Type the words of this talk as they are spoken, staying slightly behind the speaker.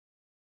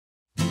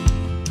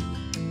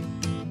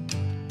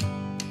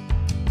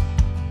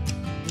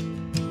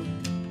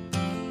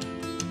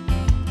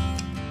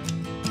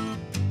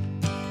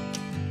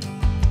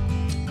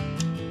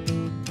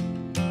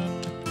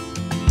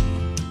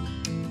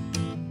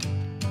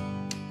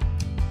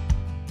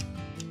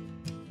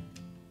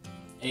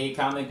Hey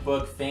comic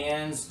book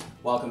fans,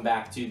 welcome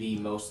back to the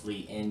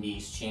Mostly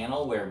Indies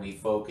channel where we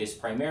focus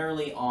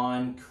primarily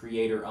on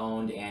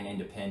creator-owned and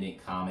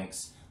independent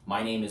comics.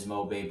 My name is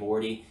Mo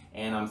Baybordy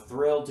and I'm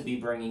thrilled to be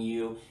bringing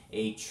you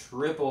a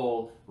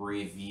triple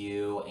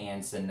review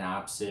and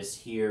synopsis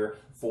here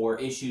for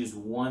issues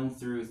 1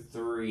 through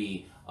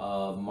 3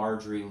 of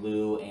Marjorie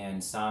Liu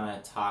and Sana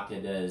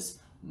Takeda's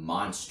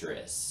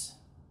Monstress.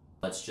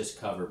 Let's just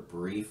cover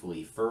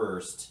briefly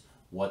first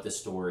what the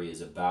story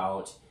is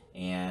about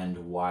and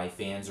why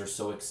fans are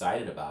so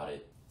excited about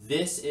it.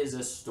 This is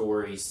a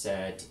story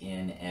set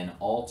in an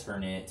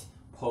alternate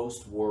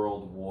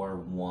post-World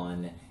War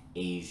I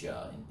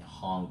Asia, in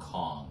Hong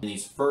Kong. In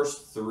these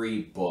first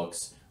 3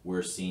 books,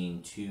 we're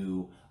seeing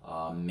two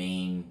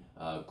main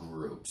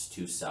groups,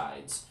 two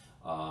sides.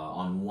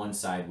 On one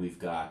side, we've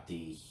got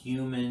the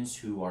humans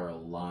who are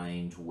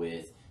aligned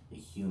with the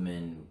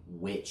human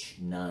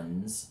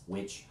witch-nuns,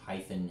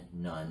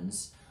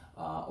 witch-nuns,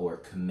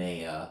 or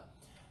Kamea,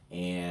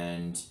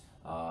 and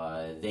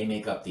they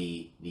make up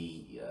the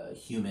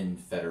Human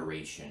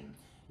Federation.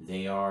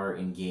 They are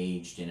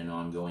engaged in an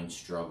ongoing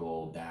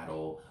struggle,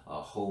 battle,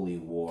 holy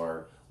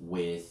war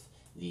with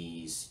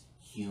these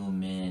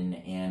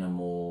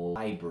human-animal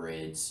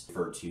hybrids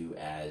referred to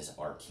as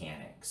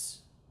Arcanics.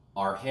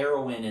 Our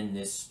heroine in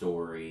this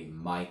story,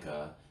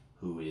 Micah,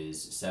 who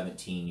is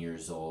 17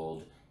 years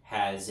old,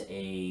 has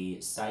a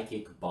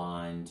psychic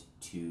bond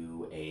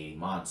to a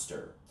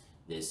monster.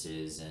 This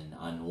is an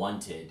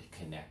unwanted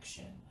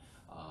connection.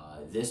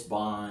 This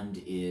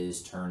bond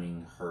is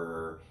turning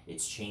her,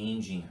 it's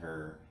changing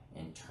her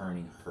and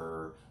turning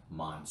her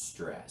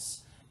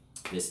monstress.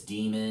 This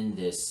demon,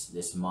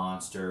 this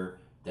monster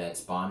that's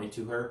bonded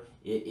to her,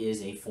 it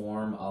is a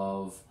form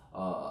of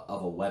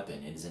a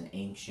weapon. It is an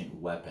ancient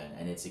weapon,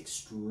 and it's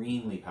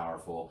extremely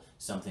powerful,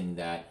 something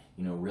that,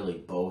 you know, really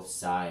both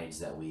sides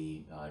that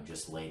we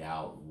just laid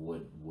out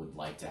would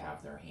like to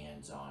have their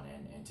hands on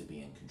and to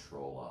be in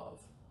control of.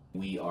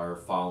 We are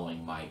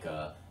following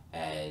Micah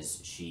as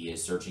she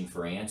is searching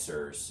for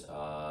answers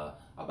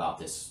about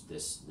this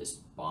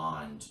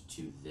bond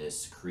to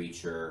this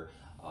creature,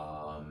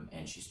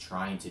 and she's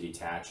trying to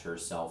detach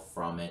herself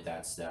from it.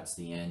 That's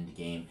the end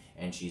game,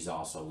 and she's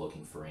also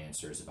looking for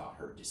answers about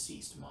her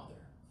deceased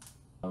mother.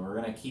 We're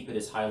going to keep it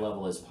as high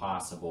level as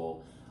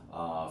possible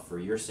for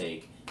your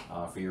sake,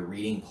 for your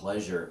reading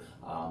pleasure.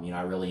 You know,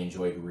 I really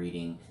enjoyed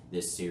reading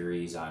this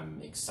series.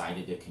 I'm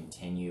excited to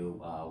continue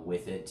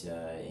with it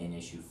in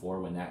issue 4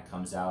 when that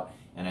comes out,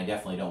 and I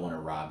definitely don't want to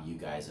rob you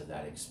guys of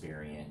that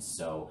experience,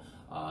 so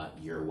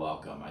you're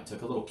welcome. I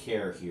took a little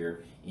care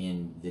here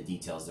in the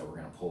details that we're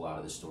going to pull out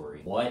of the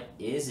story. What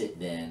is it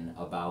then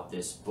about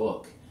this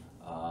book,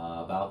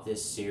 about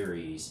this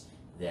series,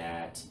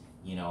 that,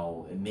 you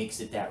know, it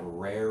makes it that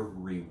rare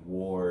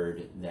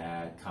reward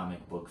that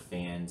comic book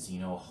fans,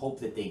 you know, hope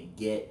that they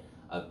get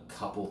a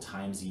couple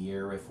times a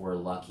year if we're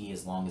lucky,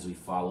 as long as we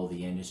follow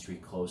the industry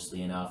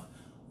closely enough?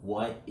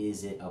 What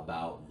is it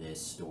about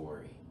this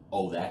story?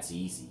 Oh, that's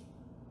easy.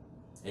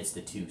 It's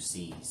the 2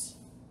 C's.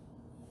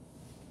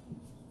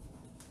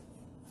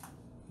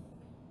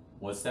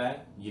 What's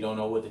that? You don't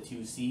know what the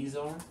 2 C's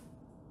are?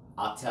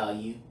 I'll tell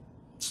you.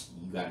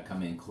 You gotta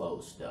come in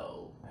close,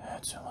 though.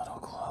 That's a little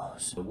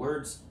close. The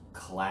words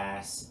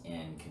class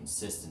and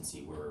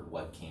consistency were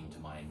what came to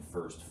mind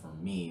first for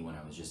me when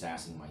I was just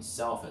asking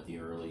myself at the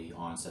early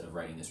onset of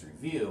writing this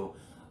review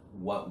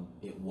what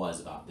it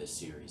was about this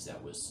series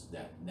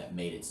that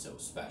made it so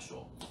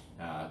special.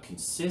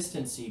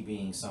 Consistency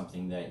being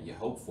something that you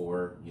hope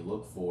for, you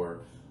look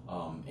for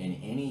in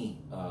any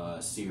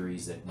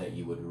series that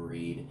you would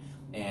read,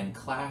 and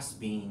class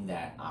being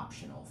that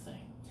optional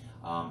thing.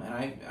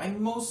 And I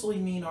mostly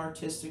mean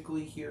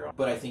artistically here,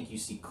 but I think you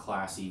see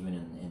class even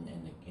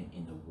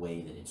in the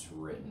way that it's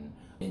written.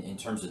 In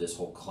terms of this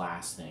whole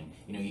class thing,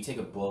 you know, you take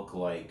a book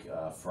like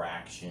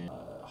Fraction,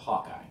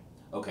 Hawkeye.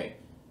 Okay,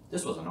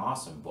 this was an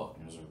awesome book.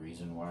 There's a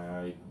reason why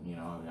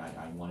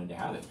I wanted to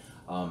have it.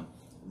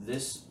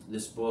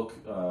 This book,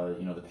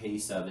 you know, the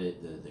pace of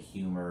it, the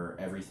humor,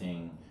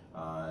 everything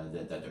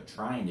that they're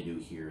trying to do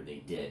here,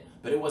 they did.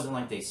 But it wasn't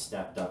like they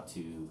stepped up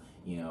to,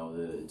 you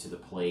know, to the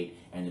plate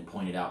and then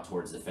pointed out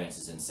towards the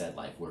fences and said,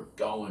 like, we're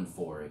going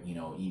for it, you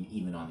know,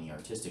 even on the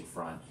artistic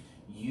front.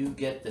 You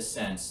get the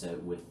sense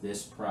that with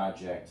this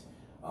project,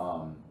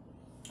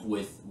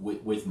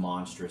 with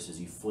Monstress,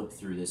 as you flip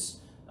through this,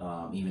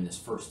 even this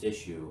first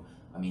issue,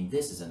 I mean,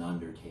 this is an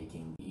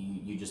undertaking.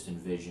 You just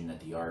envision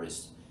that the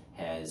artist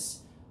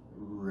has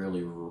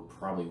really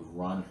probably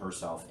run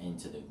herself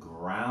into the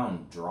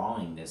ground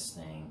drawing this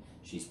thing.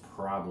 She's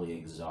probably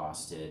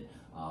exhausted,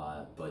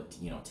 but,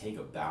 you know, take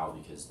a bow,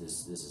 because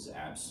this is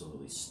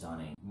absolutely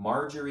stunning.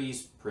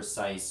 Marjorie's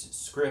precise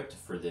script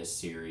for this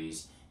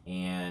series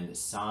and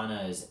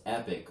Sana's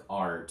epic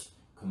art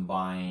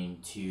combine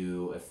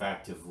to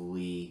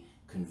effectively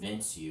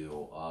convince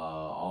you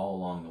all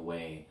along the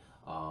way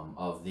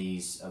of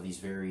these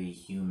very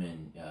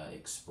human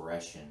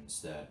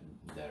expressions that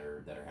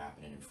are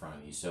happening in front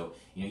of you. So,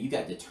 you know, you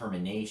got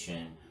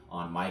determination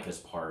on Micah's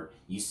part.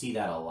 You see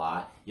that a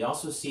lot. You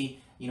also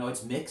see, you know,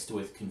 it's mixed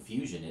with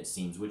confusion, it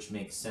seems, which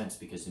makes sense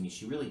because, I mean,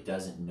 she really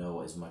doesn't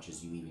know as much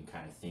as you even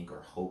kind of think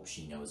or hope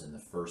she knows in the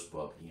first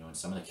book. You know, in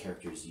some of the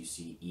characters you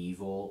see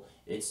evil.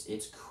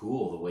 It's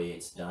cool the way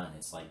it's done.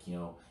 It's like, you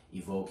know,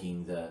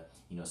 evoking the,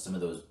 you know, some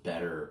of those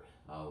better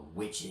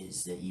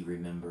witches that you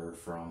remember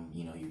from,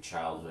 you know, your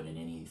childhood and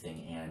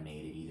anything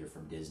animated, either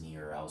from Disney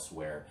or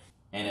elsewhere.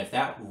 And if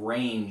that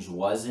range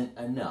wasn't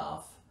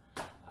enough,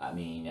 I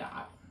mean,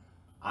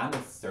 I'm a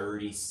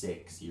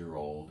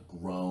 36-year-old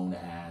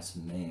grown-ass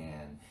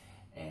man,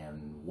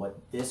 and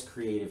what this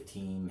creative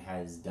team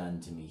has done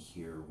to me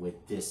here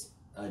with this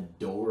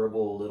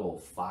adorable little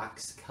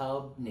fox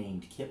cub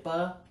named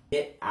Kippa.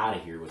 Get out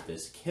of here with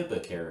this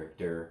Kippa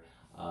character.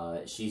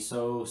 She's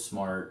so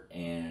smart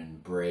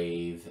and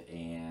brave,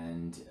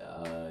 and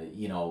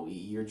you know,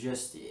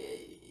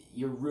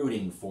 you're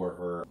rooting for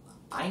her.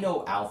 I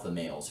know alpha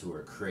males who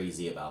are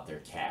crazy about their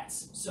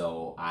cats,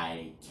 so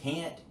I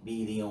can't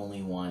be the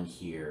only one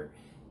here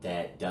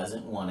that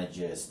doesn't want to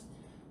just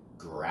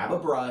grab a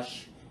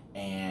brush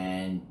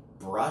and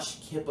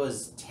brush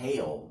Kippa's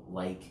tail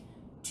like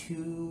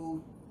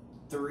 2-3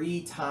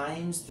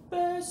 times.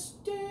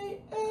 Best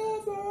day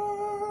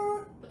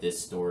ever!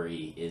 This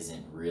story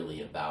isn't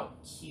really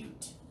about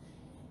cute.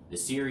 The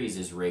series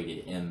is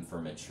rated M for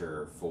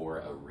mature for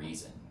a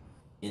reason.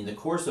 In the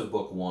course of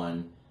book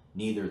 1,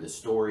 neither the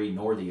story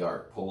nor the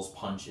art pulls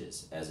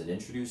punches, as it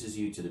introduces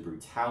you to the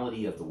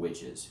brutality of the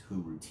witches,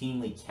 who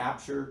routinely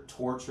capture,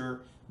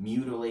 torture,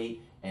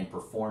 mutilate, and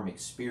perform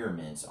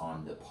experiments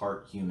on the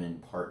part human,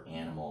 part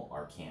animal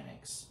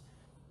Arcanics.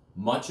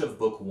 Much of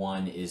book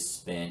 1 is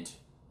spent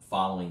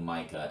following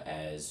Micah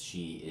as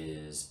she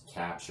is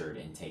captured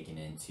and taken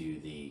into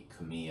the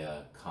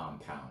Kamiya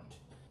compound.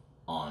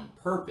 On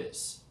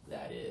purpose,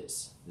 that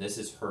is. This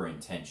is her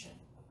intention.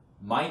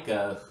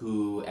 Micah,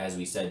 who, as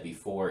we said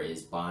before,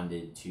 is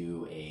bonded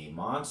to a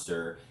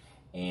monster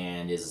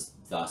and is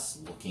thus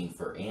looking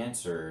for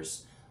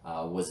answers,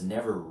 was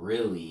never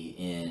really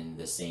in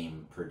the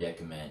same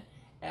predicament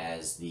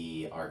as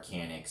the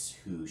Arcanics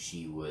who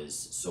she was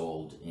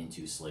sold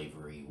into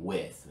slavery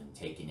with and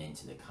taken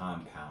into the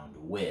compound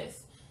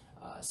with,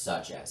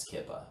 such as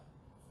Kippa.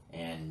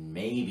 And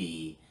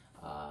maybe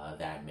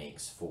that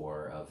makes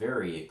for a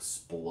very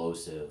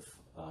explosive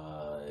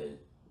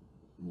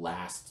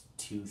last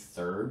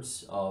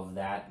 2/3 of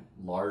that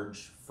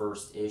large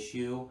first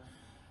issue,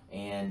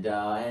 and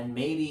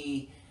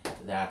maybe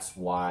that's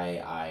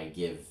why I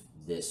give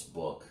this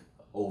book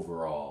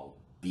overall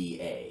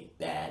BA,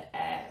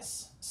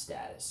 badass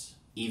status.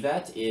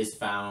 Yvette is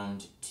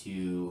found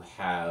to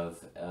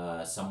have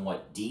a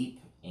somewhat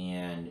deep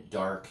and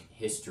dark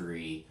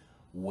history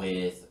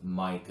with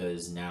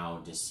Micah's now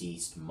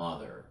deceased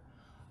mother.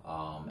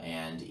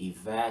 And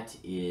Yvette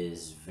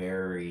is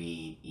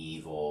very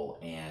evil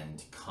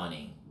and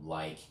cunning,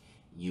 like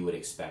you would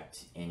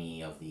expect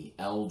any of the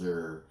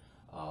elder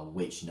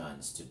witch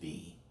nuns to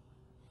be.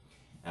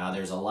 Now,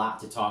 there's a lot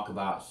to talk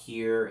about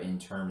here in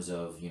terms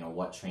of, you know,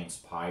 what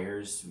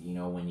transpires, you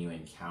know, when you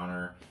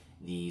encounter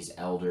these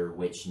elder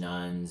witch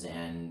nuns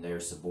and their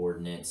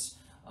subordinates.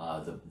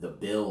 The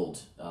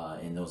build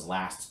in those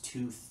last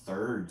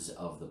 2/3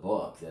 of the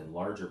book, the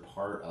larger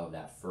part of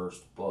that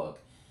first book,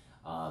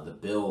 the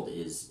build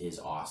is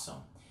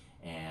awesome.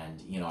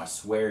 And, you know, I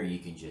swear you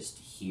can just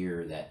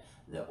hear that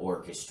the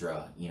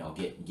orchestra, you know,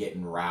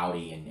 getting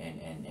rowdy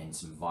and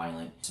some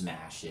violent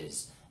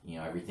smashes. You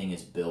know, everything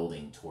is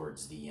building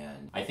towards the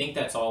end. I think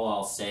that's all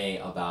I'll say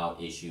about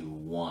issue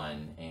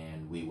 1,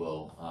 and we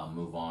will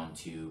move on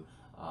to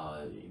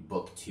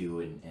book 2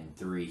 and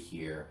 3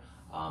 here.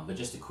 But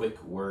just a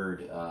quick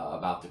word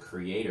about the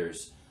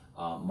creators.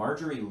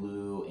 Marjorie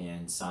Liu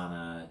and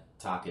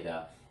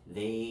Takeda,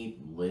 they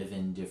live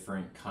in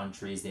different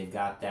countries. They've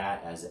got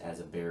that as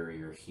a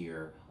barrier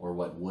here, or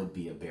what would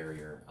be a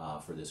barrier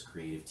for this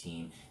creative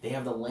team. They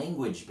have the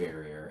language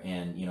barrier,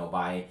 and, you know,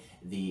 by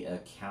the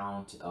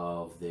account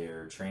of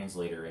their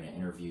translator in an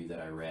interview that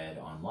I read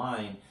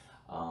online,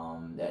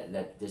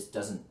 that this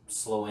doesn't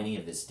slow any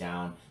of this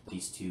down.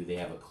 These two, they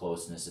have a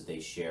closeness that they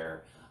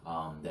share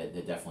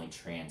that definitely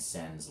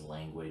transcends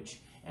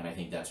language, and I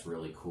think that's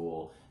really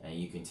cool. And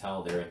you can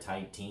tell they're a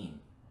tight team.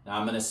 Now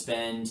I'm going to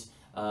spend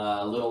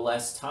a little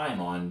less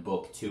time on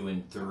book 2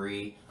 and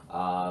 3.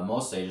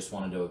 Mostly I just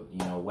wanted to, you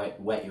know,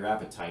 whet your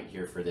appetite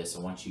here for this.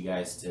 I want you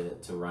guys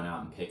to run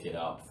out and pick it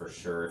up for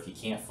sure. If you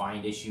can't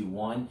find issue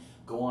 1,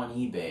 go on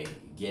eBay,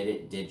 get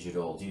it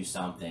digital, do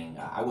something.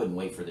 I wouldn't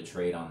wait for the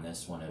trade on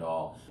this one at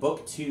all.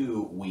 Book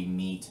 2, we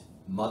meet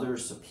Mother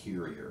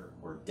Superior,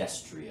 or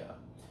Destria.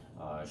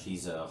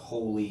 She's a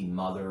holy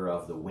mother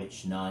of the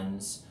witch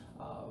nuns,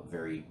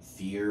 very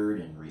feared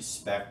and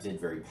respected,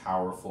 very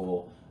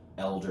powerful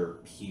elder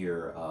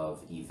peer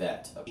of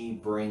Yvette. She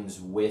brings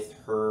with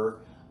her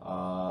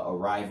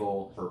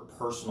arrival her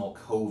personal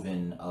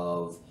coven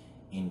of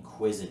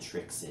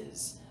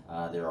inquisitrixes.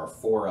 There are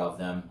 4 of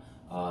them.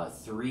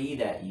 3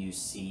 that you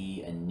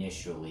see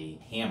initially.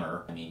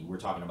 Hammer, I mean, we're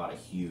talking about a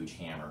huge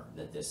hammer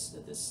that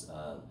this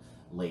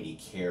lady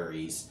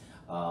carries.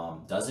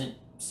 Doesn't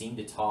seem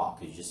to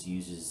talk. He just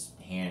uses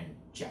hand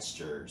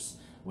gestures,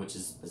 which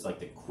is like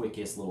the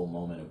quickest little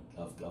moment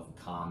of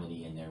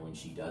comedy in there when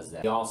she does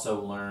that. We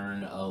also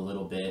learn a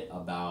little bit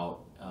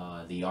about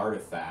the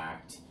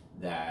artifact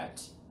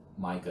that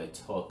Micah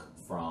took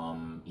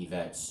from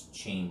Yvette's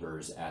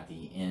chambers at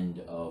the end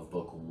of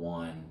book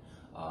 1.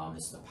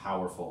 This is a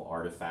powerful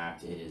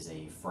artifact. It is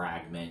a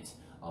fragment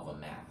of a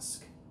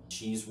mask.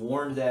 She's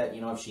warned that,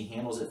 if she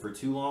handles it for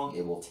too long,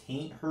 it will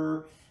taint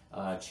her,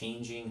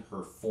 changing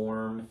her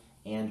form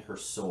and her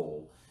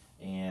soul,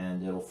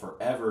 and it'll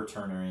forever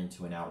turn her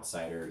into an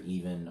outsider,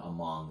 even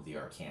among the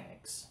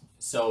Arcanics.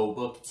 So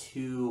book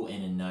 2,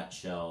 in a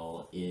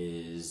nutshell,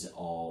 is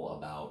all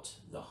about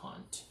the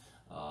hunt.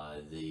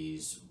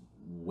 These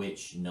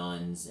witch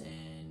nuns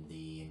and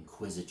the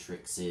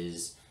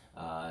inquisitrixes,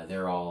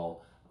 they're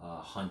all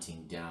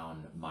hunting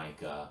down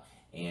Micah,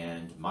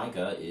 and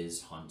Micah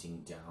is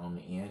hunting down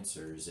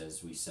answers,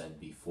 as we said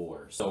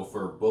before. So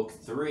for book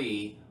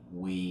 3,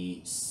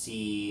 we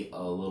see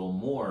a little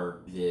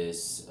more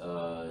this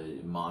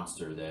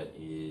monster that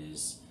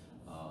is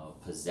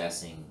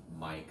possessing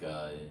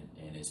Micah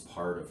and is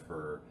part of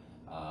her.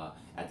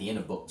 At the end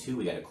of book 2,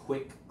 we got a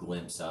quick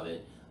glimpse of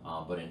it,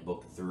 but in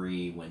book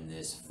 3, when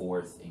this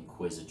 4th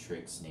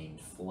inquisitrix named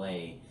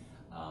Flay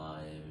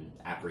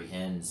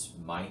apprehends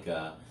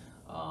Micah,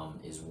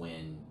 is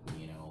when,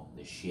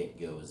 the shit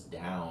goes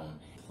down.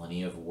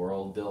 Plenty of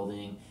world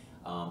building.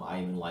 I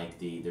even like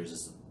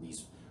there's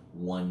these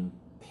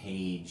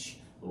one-page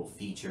little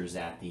features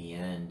at the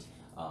end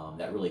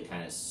that really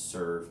kind of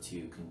serve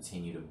to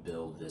continue to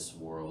build this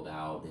world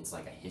out. It's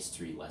like a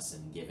history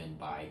lesson given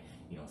by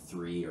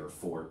 3 or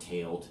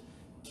 4-tailed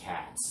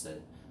cats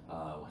that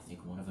I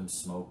think one of them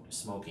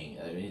smoking.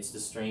 I mean, it's the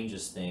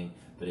strangest thing,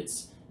 but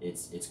it's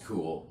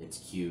cool, it's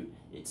cute,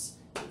 it's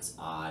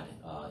odd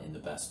in the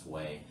best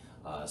way.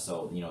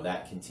 So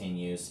that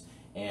continues,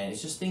 and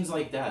it's just things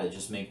like that that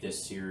just make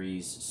this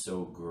series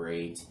so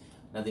great.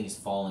 Nothing is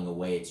falling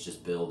away, it's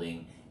just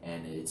building,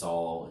 and it's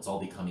all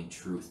becoming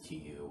truth to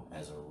you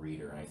as a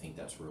reader, and I think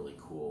that's really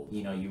cool.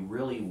 You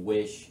really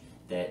wish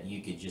that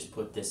you could just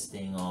put this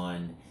thing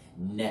on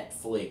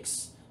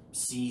Netflix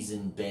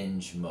season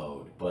binge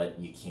mode, but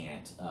you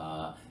can't,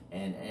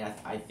 and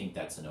I think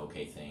that's an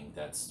okay thing.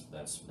 That's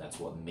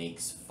what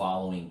makes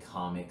following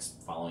comics,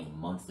 following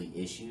monthly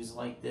issues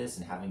like this,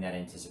 and having that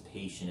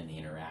anticipation and the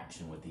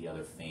interaction with the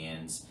other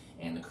fans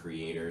and the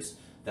creators,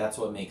 that's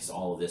what makes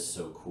all of this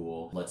so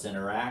cool. Let's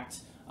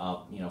interact.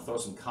 Throw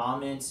some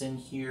comments in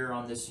here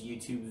on this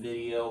YouTube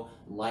video,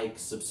 like,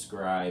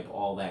 subscribe,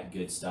 all that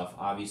good stuff.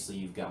 Obviously,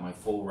 you've got my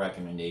full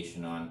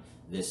recommendation on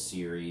this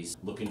series.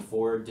 Looking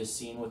forward to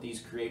seeing what these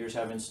creators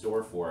have in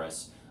store for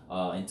us.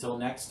 Until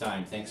next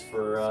time, thanks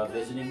for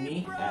visiting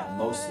me at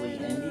Mostly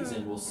Indies,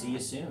 and we'll see you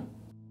soon.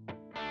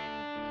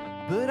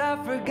 But I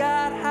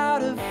forgot how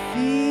to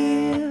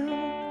feel.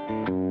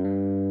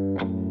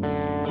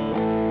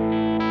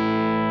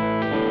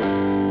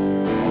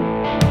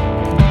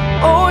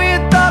 Oh, you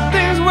thought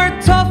things were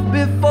tough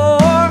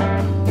before.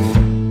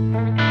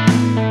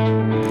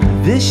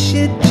 This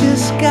shit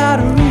just got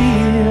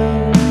real.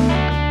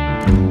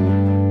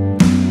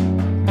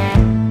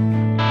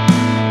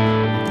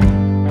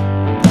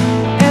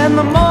 And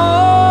the more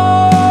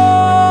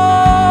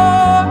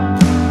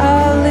I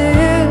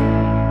live,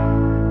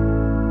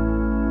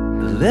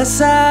 the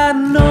less I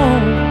know.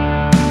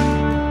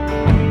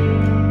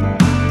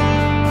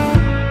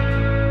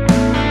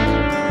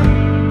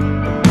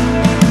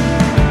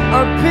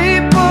 Are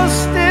people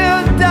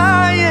still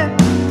dying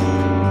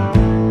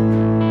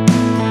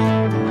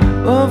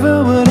over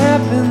what